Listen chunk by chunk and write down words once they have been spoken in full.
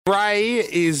Ray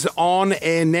is on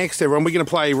air next, everyone. We're going to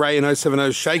play Ray and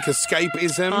 070 Shake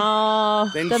Escapism. Oh,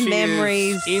 then the she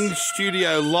memories. Is in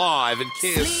studio live at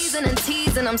Kiss. Sneezing and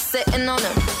teasing, I'm sitting on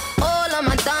him. All of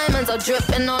my diamonds are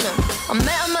dripping on him. I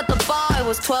met him at the bar, I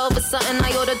was 12 or something.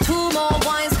 I ordered 2 more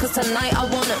wines, cause tonight I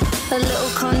want him. A little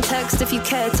context if you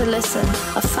care to listen.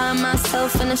 I found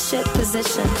myself in a shit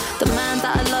position. The man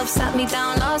that I love sat me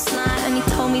down last night and he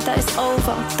told me that it's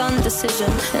over, done decision.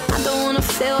 And I don't wanna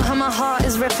feel how my heart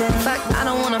is ripping. In fact, I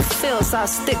don't wanna feel, so I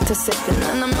stick to sipping.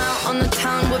 And I'm out on the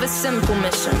town with a simple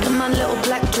mission. In my little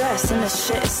black dress and the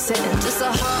shit is sitting. Just a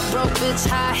heartbroken bitch,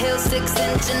 high heel,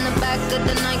 6-inch in the back of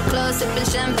the nightclub, sipping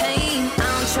champagne. I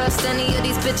don't trust any of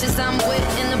these bitches I'm with.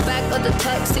 In the back of the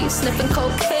taxi, sniffing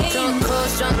cocaine. Drunk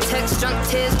calls, drunk texts, drunk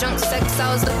tears, drunk sex.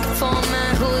 I was looking for a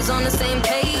man who was on the same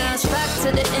page. Back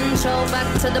to the intro, back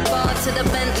to the bar, to the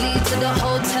Bentley, to the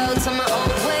hotel, to my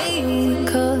old way.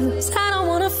 Cause I don't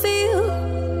wanna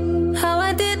feel how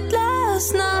I did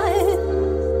last night.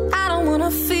 I don't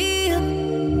wanna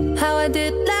feel how I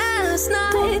did last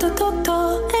night.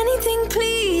 Doctor, anything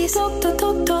please. Doctor,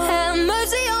 have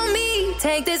mercy on me.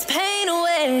 Take this pain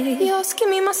away. You're asking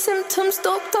me my symptoms,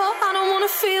 doctor. I don't wanna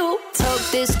feel. Took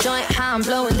this joint, how I'm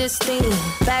blowing this steam.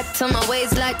 Back to my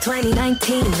ways like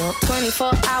 2019. Or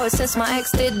 24 hours since my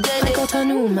ex did dead. I got a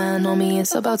new man on me,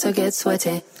 it's about to get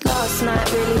sweaty. Last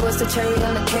night really was the cherry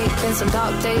on the cake. Been some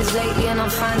dark days lately and I'm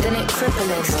finding it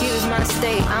crippling. Excuse my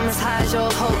state, I'm as high as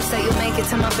your hopes that you'll make it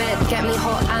to my bed. Get me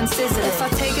hot and sizzling. If I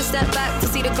take a step back to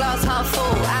see the glass half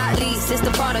full, at least it's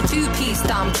the Prada 2-piece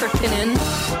that I'm tripping in.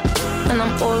 And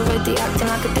I'm already acting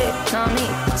like a dick, know what I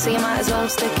mean? So you might as well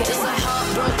stick it. Just a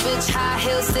heartbroken bitch, high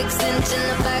heel, 6-inch in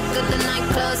the back of the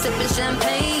nightclub, sipping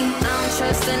champagne. I don't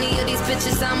trust any of these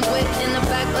bitches I'm with. In the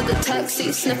back of the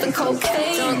taxi, sniffing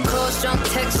cocaine. Drunk calls, drunk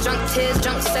texts, drunk tears,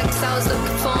 drunk sex. I was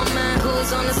looking for a man who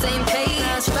was on the same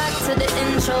page. Back to the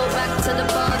intro, back to the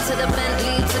bar, to the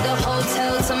Bentley, to the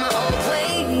hotel, to my old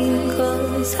way.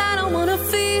 Cause I don't wanna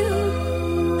feel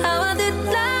how I did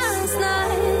last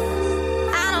night.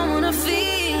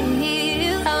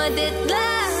 Feel how I did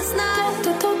last night.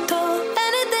 Doctor,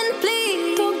 anything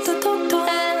please. Doctor,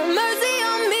 have mercy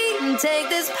on me. Take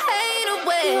this pain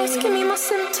away. You're asking me my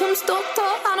symptoms, doctor.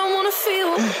 I don't wanna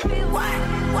feel. Why?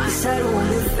 Cause I don't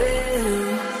wanna feel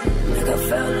like I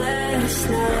felt last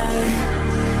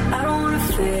night. I don't wanna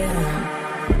feel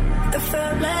like I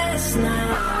felt last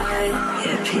night.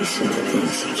 Yeah, peace with the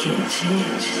things you can't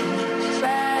change.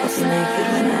 I was naked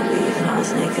when I leave and I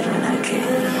was naked when I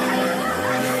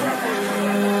came.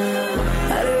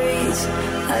 Out of reach,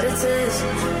 out of touch,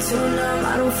 too numb, I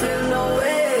don't feel no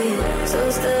way. So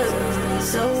stuck,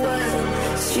 so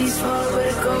what? Streets small, but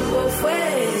it go both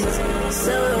ways.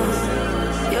 So,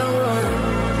 you're one,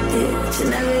 you should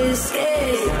never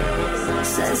escape.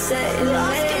 Sunset in the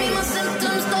way. Give me my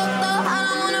symptoms, doctor, I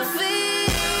don't wanna feel.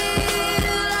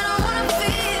 I don't wanna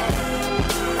feel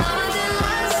how I did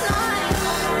last night.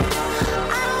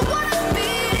 I don't wanna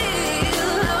feel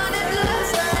how I did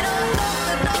last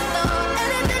night. Doctor,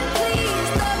 anything please.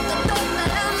 Doctor,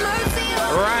 have mercy on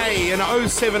me. Ray and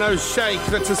 070 Shake,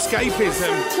 that's Escapism.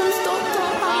 Symptoms, doctor,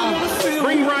 I don't wanna feel.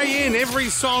 Bring Ray in, every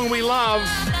song we love.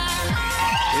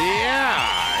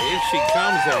 Yeah, here she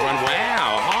comes, everyone.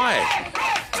 Wow, hi.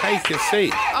 Take a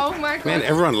seat. Oh, my God. Man,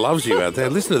 everyone loves you out there.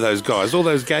 Listen to those guys, all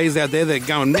those gays out there, they're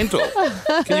going mental.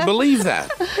 Can you believe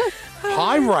that?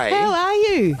 Hi, Ray. How are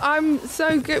you? I'm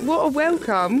so good. What a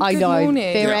welcome. I Good know.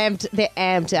 morning. They're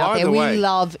amped out By there. the We way-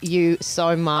 love you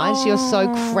so much. You're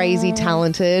so crazy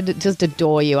talented. Just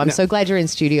adore you. I'm so glad you're in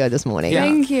studio this morning. Yeah.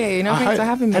 Thank you. No, thanks for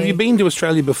having me. Have you been to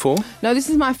Australia before? No, this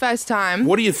is my first time.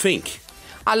 What do you think?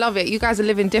 I love it. You guys are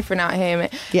living different out here.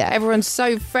 Yeah. Everyone's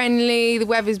so friendly. The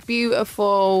weather's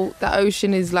beautiful. The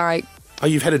ocean is like, Oh,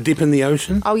 you've had a dip in the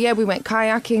ocean? oh, yeah, we went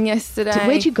kayaking yesterday.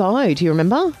 Where'd you go? Do you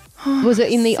remember? Was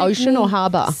it in the ocean or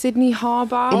harbour? Sydney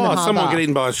Harbour. the Oh, someone harbour. got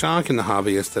eaten by a shark in the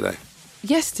harbour yesterday.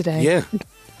 Yesterday. Yeah.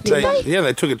 they? Yeah,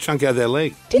 they took a chunk out of their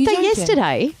leg. Did You they joking?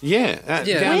 yesterday? Yeah,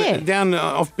 Where? down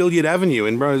off Billiard Avenue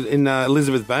in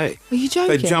Elizabeth Bay. Are you joking?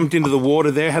 They jumped into the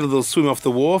water there, had a little swim off the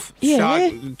wharf. Yeah.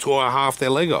 Shark tore half their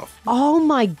leg off. Oh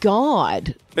my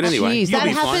God. But anyway, Jeez, you'll that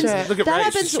be fine. happens. Look at That Ray,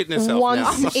 happens she's shitting herself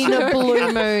once now. in a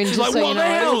blue moon. She's Just like, so what you the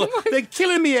know. hell? They're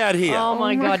killing me out here. Oh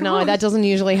my God, no, that doesn't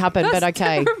usually happen. But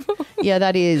okay, yeah,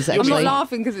 that is I'm actually. not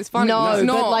laughing because it's funny. No, it's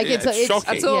not. but like Yeah, it's it's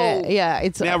shocking. At all. Yeah,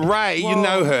 it's Now, Ray, you Whoa.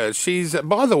 know her. She's,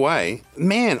 by the way,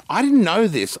 man, I didn't know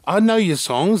this. I know your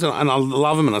songs and I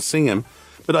love them and I sing them,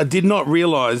 but I did not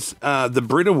realise the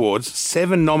Brit Awards,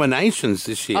 7 nominations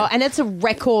this year. Oh, and it's a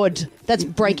record. That's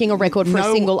breaking a record for a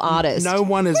single artist. No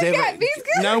one has ever. at these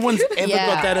guys. No one's ever Yeah.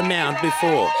 got that amount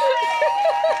before.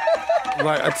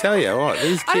 Like, I tell you what,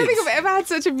 these kids... I don't think I've ever had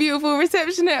such a beautiful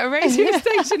reception at a radio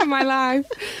station in my life.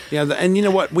 Yeah, and you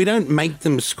know what? We don't make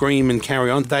them scream and carry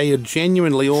on. They are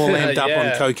genuinely all amped up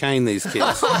on cocaine, these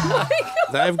kids. Oh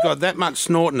They've got that much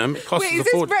snorting them. It costs Wait, us is a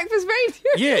this fortune. breakfast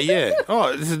radio? Yeah.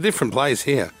 Oh, this is a different place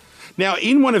here. Now,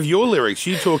 in one of your lyrics,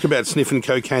 you talk about sniffing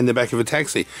cocaine in the back of a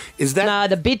taxi. Is that...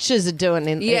 No, the bitches are doing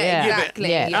it. Yeah, exactly.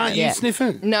 Yeah. Aren't you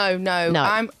sniffing?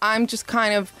 No. I'm just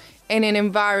kind of in an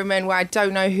environment where I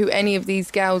don't know who any of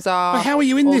these girls are. Well, how are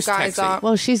you in or this guys taxi? Are.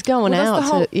 Well, she's going Well, out that's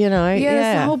the whole- to, you know. Yeah,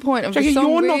 that's the whole point of Jackie, the song,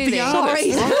 you're really. not the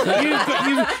artist.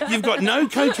 Sorry. You've got no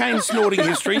cocaine snorting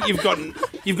history. You've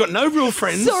got no real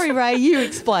friends. Sorry, Ray, you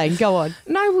explain. Go on.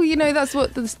 No, well, that's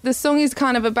what the song is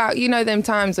kind of about. You know them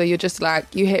times where you're just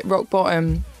like, you hit rock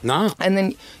bottom. No. And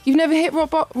then you've never hit rock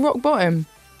bottom.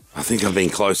 I think I've been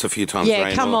close a few times. Yeah,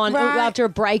 Ray, come on. Right. After a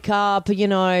breakup,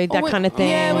 that kind of thing.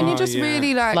 Yeah, when you're just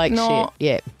really like not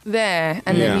shit. there,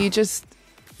 and Yeah. then you just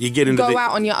You get into go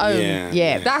out on your own.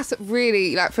 Yeah. That's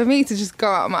really, like, for me to just go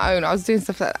out on my own. I was doing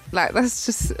stuff like that's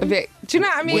just a bit, do you know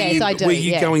what I mean? Yes, I do. Were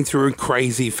you going through a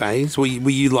crazy phase? Were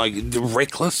you like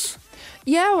reckless?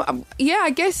 Yeah, I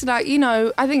guess, like,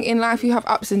 I think in life you have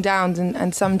ups and downs,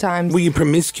 and sometimes... Were you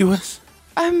promiscuous?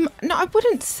 No, I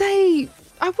wouldn't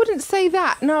say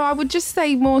that. No, I would just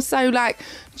say more so like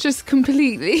just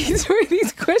completely.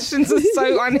 These questions are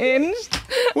so unhinged.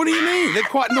 What do you mean? They're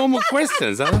quite normal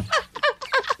questions, aren't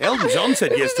they? Elton John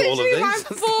said yes to all of Literally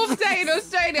these. my fourth day in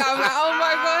Australia. I'm like, oh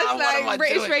my gosh, What am I like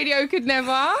British doing? radio could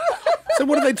never. So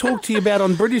what do they talk to you about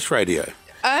on British radio?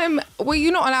 Well,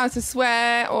 you're not allowed to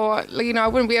swear, or I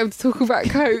wouldn't be able to talk about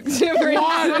coke.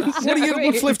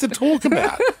 What's left to talk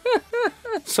about?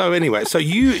 So anyway,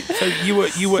 you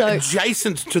were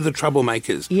adjacent to the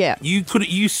troublemakers. Yeah.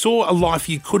 You saw a life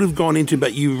you could have gone into,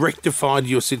 but you rectified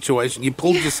your situation. You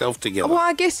pulled yourself together. Well,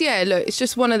 I guess look, it's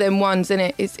just one of them ones,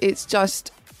 and it's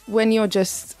just when you're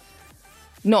just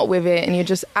not with it and you're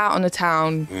just out on the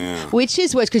town. Yeah. Which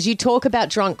is worse, because you talk about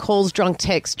drunk calls, drunk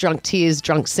texts, drunk tears,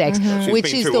 drunk sex, She's which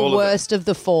been is through the all of it. worst of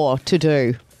the four to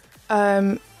do.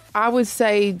 I would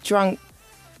say drunk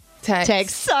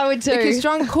text. I would too. Because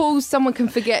drunk calls, someone can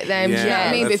forget them. Do you know what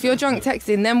I mean? But if you're drunk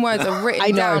texting, them words are I written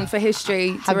know. down for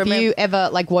history to Have remember. you ever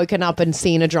woken up and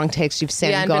seen a drunk text you've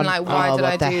sent Yeah, and and gone, been like, why did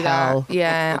what I the do hell? that?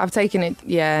 Yeah, I've taken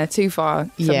it, too far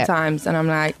Yeah. sometimes, and I'm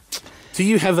like, Do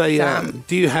you have Damn.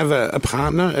 a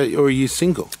partner, or are you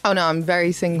single? oh no, I'm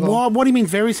very single. What do you mean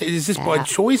very single? Is this by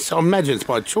choice? I imagine it's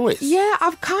by choice. Yeah,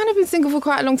 I've kind of been single for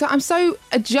quite a long time. I'm so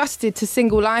adjusted to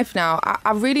single life now.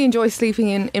 I really enjoy sleeping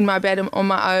in my bed on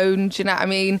my own. Do you know what I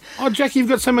mean? Oh, Jackie, you've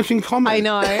got so much in common. I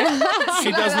know.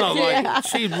 She does not like.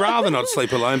 She'd rather not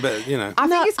sleep alone, but I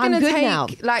think it's I'm going to good take now.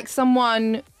 like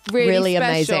someone really Really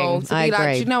special amazing. to I be like,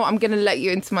 agree. "Do you know what? I'm going to let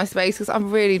you into my space because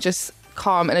I'm really just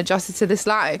calm and adjusted to this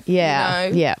life. Yeah,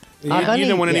 you know? yeah. You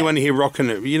don't want anyone here rocking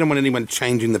it. You don't want anyone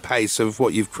changing the pace of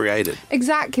what you've created.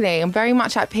 Exactly. I'm very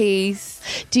much at peace.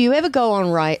 Do you ever go on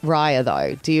Raya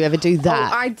though? Do you ever do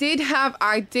that? Oh, I did have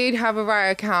a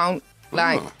RAYE account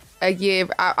like a year.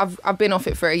 I've been off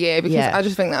it for a year because Yeah. I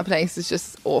just think that place is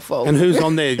just awful. And who's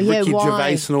on there? Yeah, Ricky why?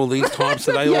 Gervais and all these types.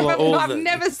 Are they all I've the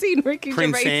never seen Ricky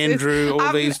Prince Gervais's. Andrew?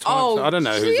 All these types. I don't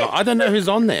know who's on. I don't know who's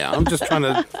on there. I'm just trying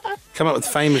to come up with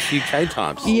famous UK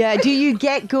types. Yeah. Do you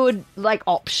get good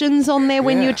options on there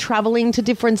when Yeah. you're traveling to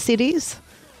different cities?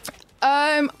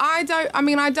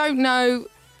 I don't know.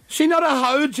 She not a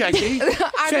hoe, Jackie. She don't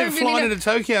ain't really flying know. into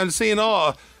Tokyo and seeing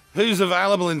who's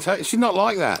available in Tokyo. She's not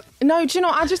like that. No, do you know?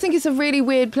 I just think it's a really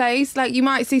weird place. Like you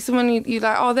might see someone you're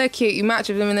like, oh, they're cute. You match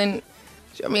with them, and then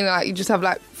you just have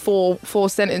like four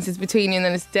sentences between you, and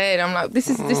then it's dead. I'm like, this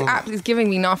app is giving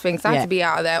me nothing. So I have to be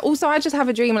out of there. Also, I just have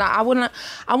a dream. Like I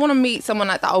wanna meet someone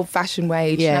like that old fashioned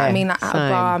way. Do you know what I mean? Like at a same.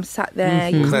 bar, I'm sat there.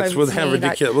 You come That's over to how me,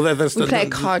 ridiculous. Like, Well, that's we not, play a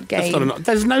card that's game. not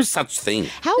there's no such thing.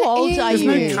 How old are There's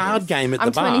you? no card game at I'm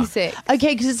the bar. 26.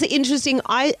 Okay, because it's interesting.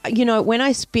 When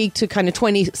I speak to kind of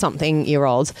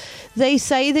 20-something-year-olds, they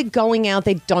say that going out,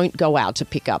 they don't go out to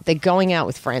pick up. They're going out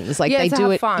with friends. Like Yeah, they to do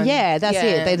have it. fun. Yeah, that's Yeah.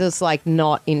 it. They're just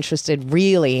not interested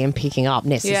really in picking up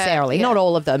necessarily. Yeah. Not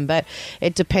all of them, but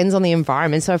it depends on the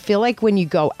environment. So I feel like when you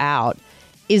go out,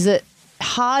 is it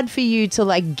hard for you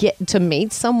to get to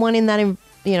meet someone in that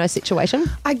situation?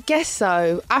 I guess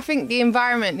so. I think the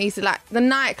environment needs to the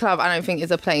nightclub. I don't think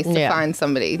is a place to Yeah. find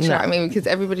somebody. Do you know what I mean? Because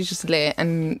everybody's just lit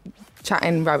and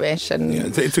chatting rubbish and Yeah,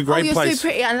 it's a great you're place. so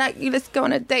pretty. I like you. Let's go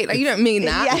on a date. Like you don't mean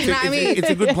that. Yeah. You know what I mean? It's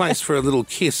a good place for a little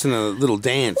kiss and a little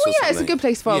dance. Well, or yeah, it's a something. good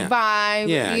place for Yeah. a vibe.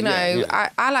 Yeah, you know, yeah.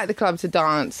 I like the club to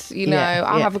dance. You know, Yeah,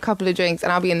 I'll yeah. have a couple of drinks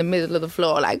and I'll be in the middle of the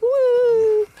floor like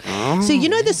woo. So you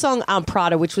know the song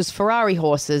Prada, which was Ferrari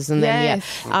horses, and then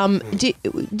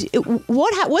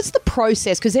what's the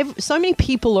process? Because so many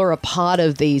people are a part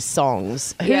of these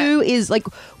songs. Who is like?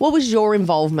 What was your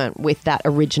involvement with that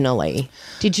originally?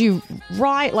 Did you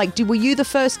write? Like, were you the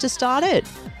first to start it?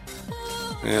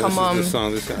 Yeah, Come on. This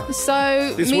song.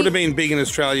 So This would have been big in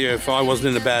Australia if I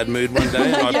wasn't in a bad mood one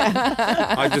day.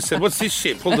 I just said, "What's this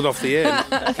shit?" Pulled it off the air,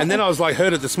 and then I was like,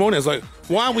 heard it this morning. I was like,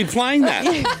 "Why aren't we playing that?"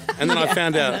 And then I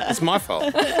found out it's my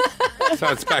fault. So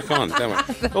it's back on. Don't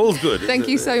worry. All's good. Thank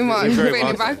you so much for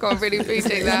bringing it back on. Really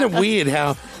appreciate that. Isn't it weird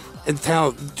how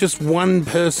just one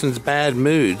person's bad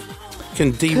mood can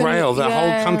derail the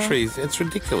whole country? It's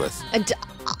ridiculous.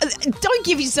 Don't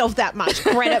give yourself that much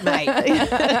credit, mate.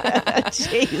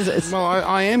 Jesus. Well,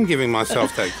 I am giving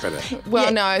myself that credit.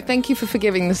 Well, no, thank you for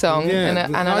forgiving the song. Yeah,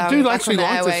 and I do actually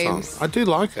like the song. I do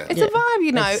like it. It's a vibe,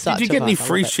 you know. It's Did you get any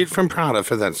free shit from Prada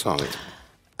for that song?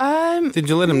 Did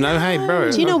you let him know, hey,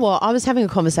 bro? Do you know what? I was having a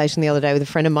conversation the other day with a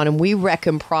friend of mine, and we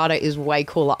reckon Prada is way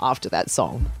cooler after that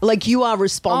song. Like, you are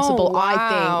responsible, I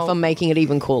think, for making it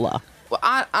even cooler. Well,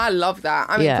 I love that.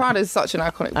 I mean, Prada is such an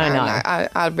iconic brand.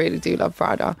 I really do love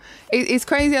Prada. It's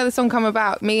crazy how the song come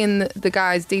about. Me and the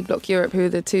guys, D Block Europe, who are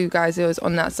the two guys who was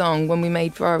on that song when we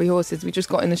made Ferrari Horses, we just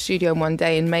got in the studio one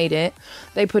day and made it.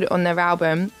 They put it on their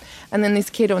album. And then this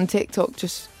kid on TikTok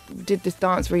just did this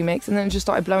dance remix, and then it just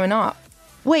started blowing up.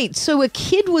 Wait, so a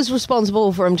kid was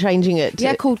responsible for him changing it to...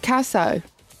 Yeah, called Casso.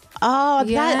 Oh,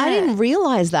 that I didn't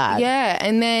realise that. Yeah,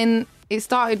 and then it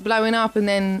started blowing up, and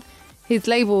then his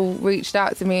label reached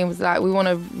out to me and was like, we want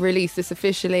to release this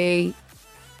officially.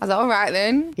 I was like, all right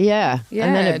then. Yeah.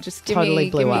 And then it just totally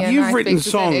blew up. You've written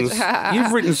songs.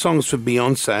 You've written songs for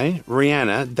Beyonce,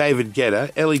 Rihanna, David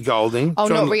Guetta, Ellie Goulding. Oh,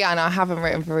 not Rihanna. I haven't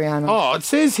written for Rihanna. Oh, it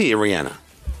says here Rihanna.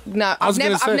 No, I've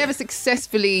never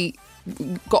successfully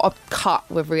got a cut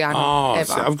with Rihanna ever.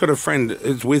 So I've got a friend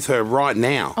who's with her right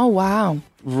now. Oh, wow.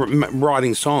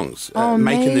 Writing songs, Oh,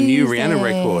 making the new Rihanna amazing.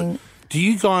 record. Do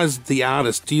you guys, the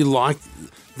artists, do you like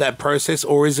that process,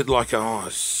 or is it like, oh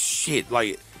shit,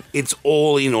 like it's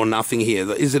all in or nothing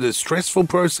here? Is it a stressful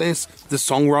process, the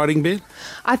songwriting bit?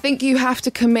 I think you have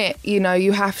to commit. You know,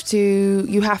 you have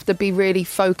to be really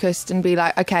focused and be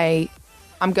like, okay,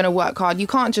 I'm going to work hard. You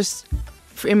can't just,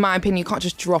 in my opinion, you can't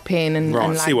just drop in and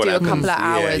like do happens. a couple of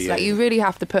hours. You really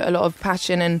have to put a lot of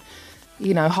passion and,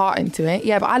 you know, heart into it.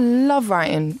 Yeah, but I love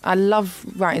writing. I love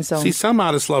writing songs. See, some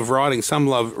artists love writing, some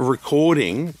love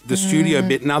recording the studio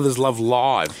bit, and others love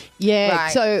live. Yeah,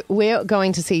 Right. so we're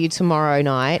going to see you tomorrow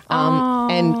night.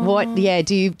 And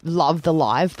do you love the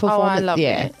live performance? Oh, I love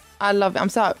it. I love it.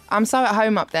 I'm so at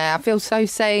home up there. I feel so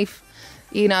safe,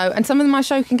 you know. And some of my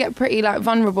show can get pretty like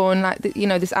vulnerable, and like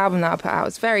this album that I put out,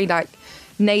 it's very like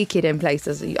naked in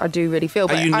places. I do really feel.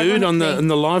 Are you nude on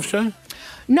the live show?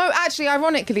 No, actually,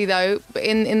 ironically though,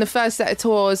 in the first set of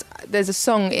tours, there's a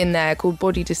song in there called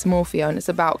Body Dysmorphia, and it's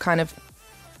about kind of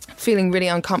feeling really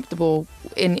uncomfortable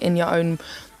in your own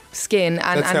skin.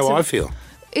 And That's how I feel.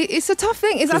 It's a tough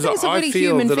thing. I think it's a really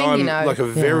human thing, I'm you know. like a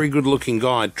very good-looking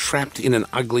guy trapped in an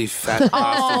ugly, fat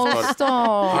bastard's body.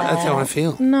 Stop. That's how I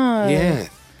feel. No. Yeah.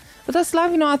 But that's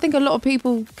life, you know. I think a lot of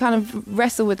people kind of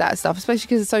wrestle with that stuff, especially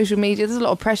because of social media. There's a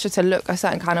lot of pressure to look a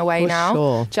certain kind of way now.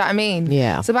 Sure. Do you know what I mean?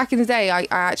 Yeah. So back in the day, I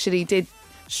actually did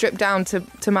strip down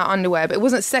to my underwear, but it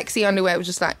wasn't sexy underwear. It was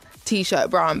just like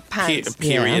t-shirt, bra, and pants.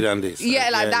 Period undies. Yeah,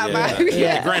 like that, man.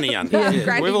 Yeah. Granny undies. Yeah.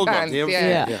 Granny We've all got pants, them.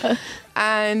 yeah.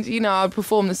 And, you know, I'd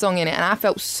perform the song in it, and I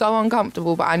felt so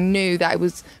uncomfortable, but I knew that it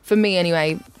was, for me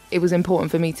anyway, it was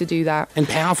important for me to do that. And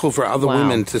powerful for other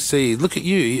women to see. Look at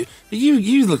you.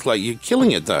 You look like you're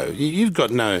killing it, though. You've got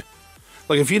no...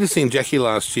 Like, if you'd have seen Jackie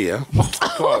last year, oh,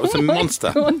 God, it was a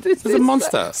monster. It was a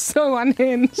monster. So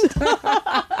unhinged. No,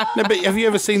 but have you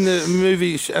ever seen the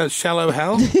movie Shallow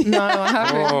Hal? No, I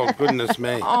haven't. Oh, goodness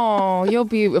me. Oh, you're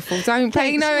beautiful. Don't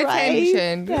pay no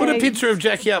attention. Put a picture of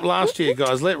Jackie up last year,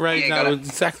 guys. Let Ray know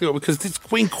exactly what... Because it's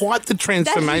been quite the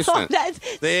transformation. Stop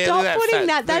putting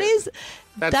that.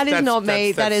 That is not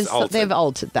me. They've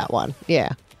altered that one.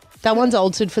 Yeah. That one's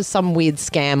altered for some weird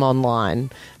scam online.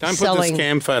 Don't put the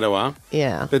scam photo up.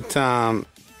 Yeah. But,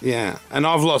 yeah. And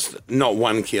I've lost not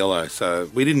 1 kilo, so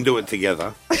we didn't do it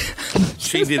together.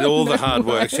 She did all the hard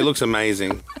work. She looks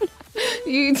amazing.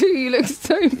 You do. You look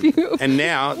so beautiful. And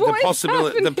now the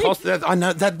possibility, I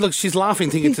know that. Look, she's laughing,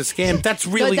 thinking it's a scam. That's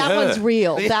really that her. One's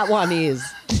real. That one is.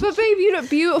 But babe, you look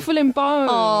beautiful in both.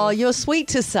 Oh, you're sweet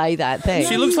to say that. Thanks.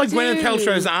 She looks like Gwyneth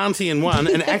Paltrow's auntie in one,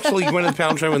 and actually Gwyneth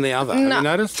Paltrow in the other. Have you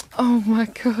noticed? Oh my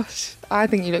gosh. I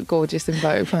think you look gorgeous in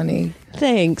both, honey.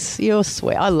 Thanks. You're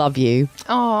sweet. I love you.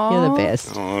 Oh, You're the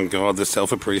best. Oh, God, the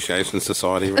Self-Appreciation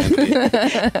Society around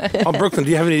here. Oh, Brooklyn,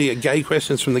 do you have any gay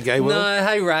questions from the gay world? No,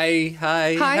 hey Ray.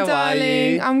 Hey, Hi, how darling. are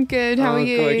you? I'm good. How are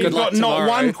you? Good You've luck got not tomorrow.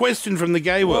 one question from the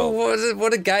gay Well, world.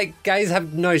 what do gays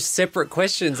have no separate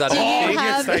questions? I don't think.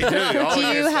 yes, they do. Oh, Do you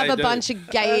yes, have they a do. bunch of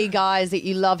gay guys that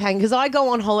you love hanging? Because I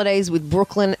go on holidays with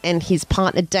Brooklyn and his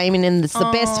partner Damien, and it's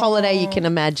the best holiday you can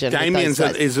imagine. with Damien's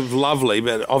those guys. is lovely,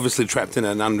 but obviously trapped in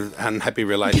an unhappy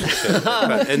relationship.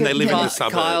 And they live in the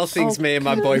suburbs. Kyle thinks me and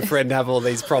my boyfriend have all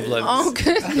these problems. Oh,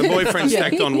 good. The boyfriend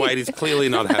stacked on weight is clearly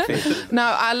not happy. No,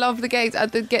 I love the gays. The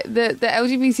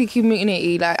LGBT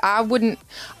community. Like, I wouldn't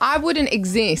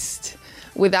exist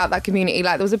without that community.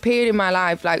 Like, there was a period in my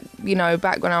life, like, you know,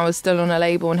 back when I was still on a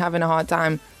label and having a hard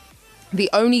time. The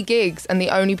only gigs and the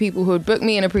only people who would book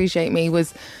me and appreciate me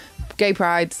was gay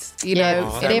prides. You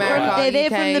know, in America, they're there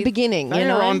UK. from the beginning. They you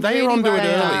know, are onto it really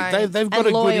early. They've got And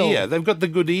a loyal. good ear. They've got the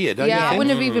good ear, don't you Yeah, I think?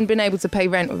 wouldn't have even been able to pay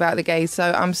rent without the gays.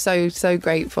 So I'm so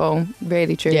grateful.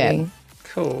 Really, truly. Yeah.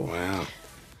 Cool. Wow.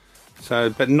 So,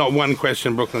 but not one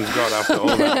question Brooklyn's got after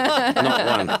all that.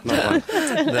 Not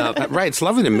one. No, Ray, it's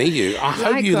lovely to meet you. I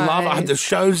hope you love it. I Likewise. hope the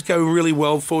shows go really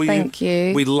well for you. Thank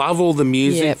you. We love all the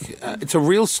music. Yep. It's a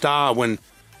real star when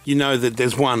you know that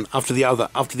there's one after the other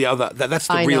after the other. That's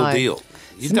the I real know. deal.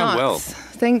 You've It's done nuts. well.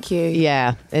 Thank you.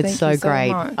 Yeah, it's Thank so you so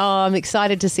great. much. Oh, I'm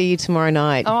excited to see you tomorrow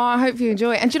night. Oh, I hope you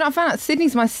enjoy it. And do you know, I found out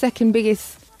Sydney's my second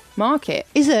biggest market.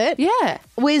 Is it? Yeah.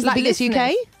 Where's the biggest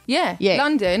listeners. UK? Yeah. Yeah.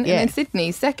 London Yeah. and then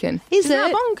Sydney's second. Is Isn't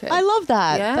it? that bonkers? I love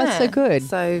that. Yeah. That's so good.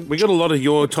 So, We got a lot of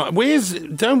your time.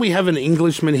 Don't we have an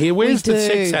Englishman here? Where's the do.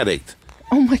 sex addict?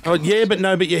 oh my God. Oh yeah, but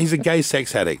he's a gay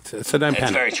sex addict. So don't It's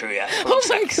panic. very true, yeah. I Oh love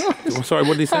my sex. God. Oh, sorry,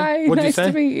 what did he say? Hi, What did nice he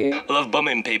say? to meet you. I love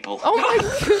bumming people. Oh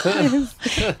my goodness.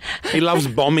 He loves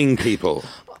bombing people.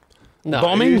 no.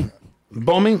 Bombing?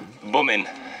 Bumming.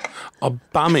 Oh,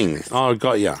 bumming. Oh,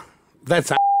 got ya.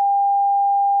 That's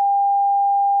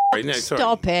no, sorry.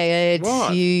 Stop it.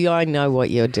 What? I know what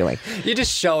you're doing. You're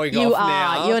just showing You off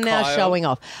now. are. You're now Kyle. showing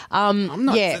off. I'm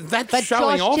not. Yeah, That's but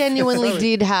showing Josh off. genuinely Sorry.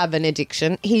 did have an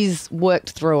addiction. He's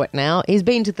worked through it now. He's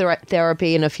been to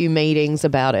therapy and a few meetings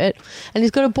about it, and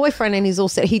he's got a boyfriend. And he's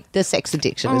also the sex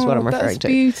addiction is what I'm referring Oh, That's to.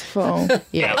 beautiful.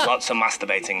 Yeah, lots of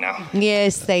masturbating now.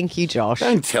 Yes, thank you, Josh.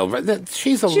 Don't tell her.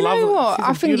 She's a Do you lovely. know what? she's a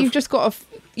I think you've beautiful- just got to,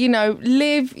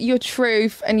 live your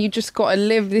truth, and you just got to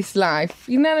live this life.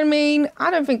 You know what I mean?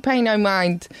 I don't think pay no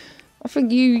mind. I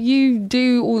think you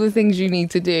do all the things you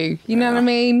need to do. You know what I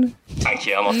mean? Thank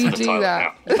you. I'm off You to the do toilet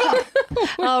that.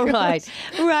 now. All right,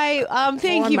 Ray.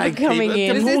 Thank you for make coming people-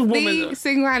 in. This Poor is woman. the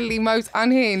single-handedly most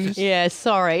unhinged Yeah,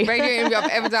 sorry. radio interview I've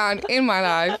ever done in my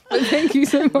life. But thank you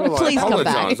so much. Well, I Please come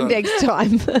back apologise. next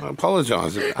time. I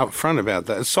apologise up front about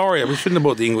that. Sorry, we shouldn't have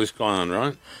brought the English guy on,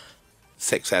 right?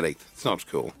 Sex addict. It's not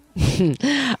cool.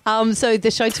 So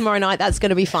the show tomorrow night, that's going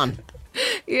to be fun.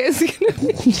 Yes.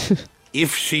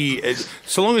 If she,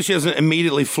 so long as she doesn't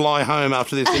immediately fly home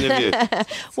after this interview.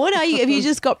 What are you? Have you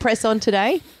just got press on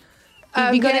today?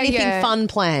 Have you got yeah, anything yeah. fun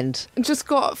planned? Just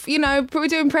got, we're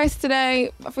doing press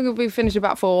today. I think we'll be finished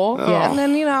about 4. Yeah. And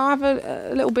then, I'll have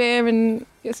a little beer and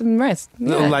get some rest.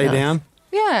 Little lay down.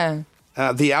 Yeah.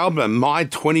 The album, My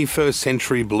 21st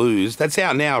Century Blues, that's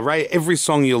out now. Ray, every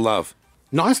song you'll love.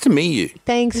 Nice to meet you.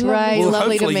 Thanks, Ray. Well,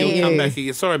 Lovely to hopefully meet you'll come you. back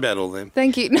again. Sorry about all them.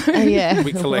 Thank you. Yeah.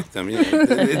 We collect them.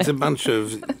 It's a bunch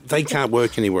of, they can't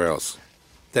work anywhere else.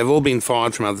 They've all been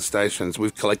fired from other stations.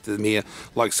 We've collected them here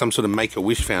like some sort of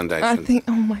Make-A-Wish Foundation. I think,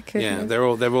 oh my goodness. Yeah, they're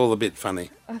all a bit funny.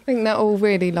 I think they're all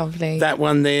really lovely. That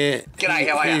one there, G'day,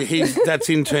 how are you? that's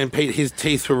intern Pete. His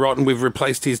teeth were rotten. We've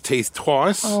replaced his teeth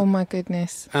twice. Oh my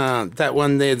goodness. That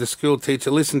one there, the school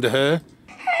teacher. Listen to her.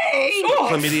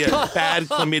 Chlamydia, bad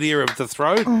chlamydia of the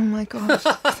throat. Oh my gosh.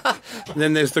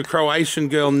 Then there's the Croatian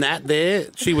girl Nat there.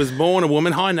 She was born a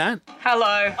woman. Hi Nat.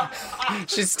 Hello.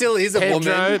 She still is a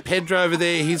woman. Pedro over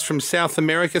there. He's from South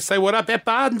America. Say what up,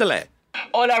 Epardele.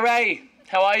 Hola, Ray.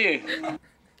 How are you?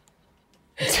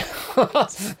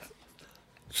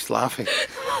 Just laughing.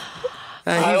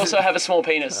 I also have a small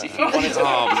penis, if you wanted to know.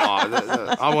 Oh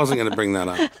my! I wasn't going to bring that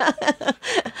up.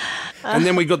 And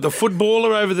then we got the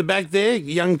footballer over the back there,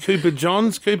 young Cooper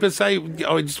Johns. Cooper, say,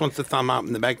 oh, he just wants to thumb up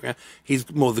in the background. He's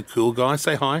more the cool guy.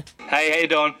 Say hi. Hey, how you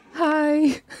doing?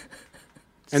 Hi.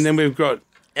 And then we've got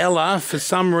Ella. For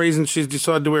some reason, she's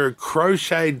decided to wear a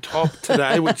crocheted top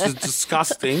today, which is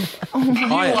disgusting.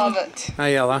 Hi. Love it.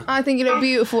 Hey, Ella. I think you look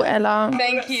beautiful, Ella.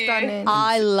 Thank you. Stunning.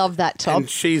 I love that top. And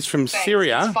she's from Thanks.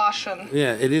 Syria. It's fashion.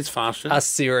 Yeah, it is fashion.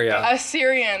 Assyria.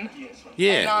 Assyrian.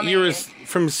 Yeah, Anami. you're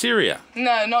from Syria.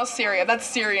 No, not Syria. That's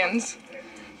Syrians.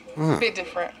 Bit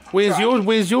different.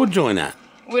 Where's your joint at?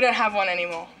 We don't have one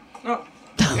anymore. No.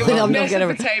 It was I'm not gonna-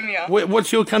 Mesopotamia.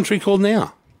 What's your country called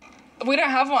now? We don't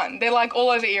have one. They're like all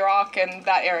over Iraq and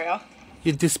that area.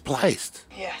 You're displaced.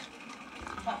 Yeah.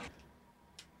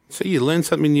 So you learn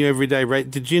something new every day, Ray.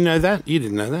 Did you know that? You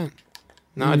didn't know that.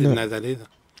 No, I didn't know that either.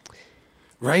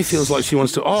 Ray feels like she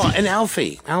wants to... Oh, and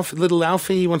Alfie. Little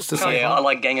Alfie wants to Oh, say yeah, hi. I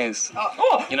like gangers.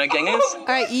 You know gangers? All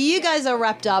right, you guys are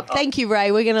wrapped up. Thank you,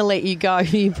 Ray. We're going to let you go,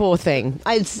 you poor thing.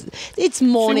 It's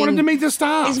morning. She wanted to meet the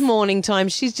staff. It's morning time.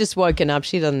 She's just woken up.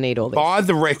 She doesn't need all this. Buy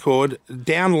the record,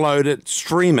 download it,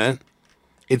 stream it.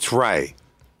 It's Ray.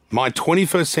 My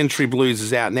 21st Century Blues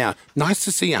is out now. Nice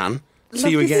to see you, hun. See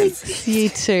you again. You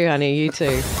too, honey. You too.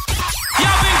 Y'all been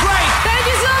great. Thank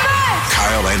you so much.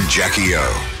 Kyle and Jackie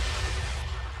O.